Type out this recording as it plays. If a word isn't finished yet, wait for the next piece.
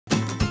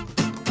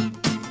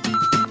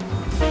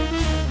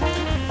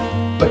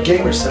But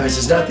GAMER-CISE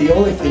is not the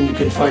only thing you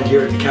can find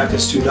here at the Captain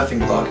Stu Nothing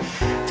blog.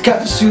 At the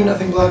Captain Stu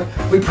Nothing blog,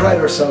 we pride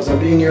ourselves on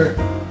being your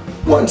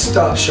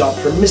one-stop shop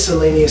for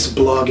miscellaneous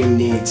blogging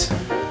needs.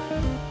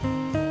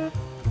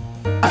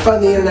 I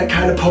find the internet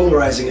kind of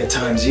polarizing at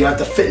times. You have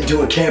to fit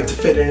into a camp to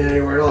fit in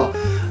anywhere at all.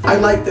 I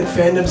like that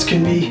fandoms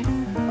can be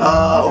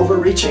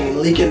overreaching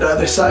and leak into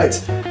other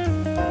sites,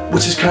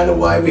 which is kind of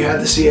why we have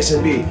the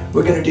C.S.N.B.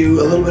 We're going to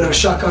do a little bit of a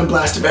shotgun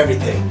blast of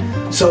everything.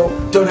 So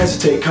don't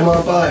hesitate, come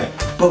on by.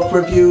 Book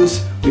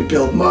reviews, we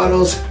build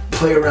models,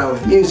 play around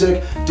with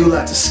music, do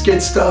lots of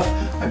skit stuff,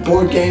 I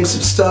board game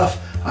some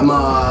stuff,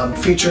 I'm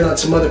featured on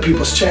some other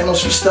people's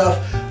channels for stuff,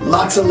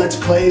 lots of Let's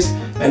Plays,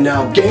 and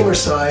now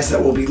GAMER-CISE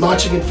that will be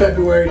launching in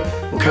February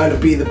will kind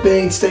of be the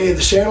mainstay of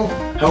the channel.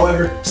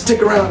 However,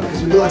 stick around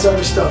because we do lots of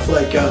other stuff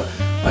like,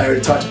 I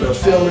already talked about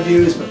film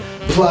reviews, but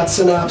plot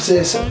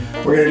synopsis,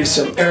 and we're going to do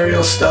some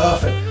aerial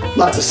stuff, and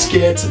lots of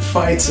skits and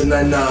fights, and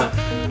then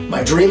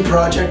my dream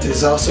project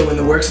is also in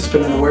the works. It's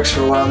been in the works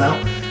for a while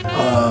now.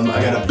 I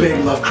got a big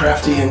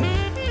Lovecraftian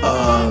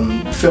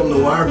film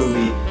noir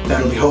movie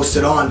that'll be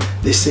hosted on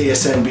the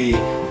C.S.N.B.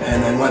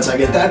 And then once I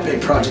get that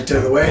big project out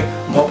of the way,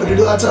 I'm hoping to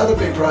do lots of other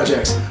big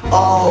projects.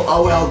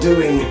 All while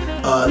doing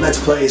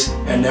Let's Plays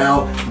and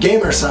now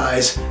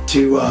GAMER-CISE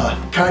to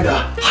kind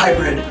of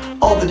hybrid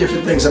all the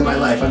different things in my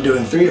life. I'm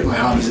doing 3 of my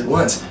hobbies at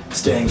once: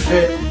 staying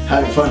fit,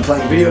 having fun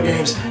playing video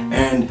games,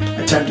 and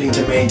attempting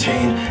to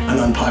maintain an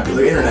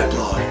unpopular internet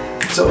blog.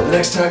 So the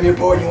next time you're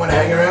bored and you want to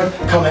hang around,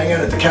 come hang out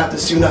at the Captain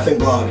Stu Nothing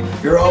blog.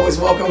 You're always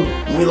welcome,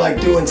 and we like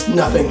doing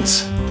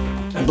nothings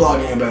and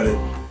blogging about it.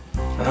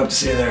 I hope to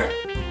see you there.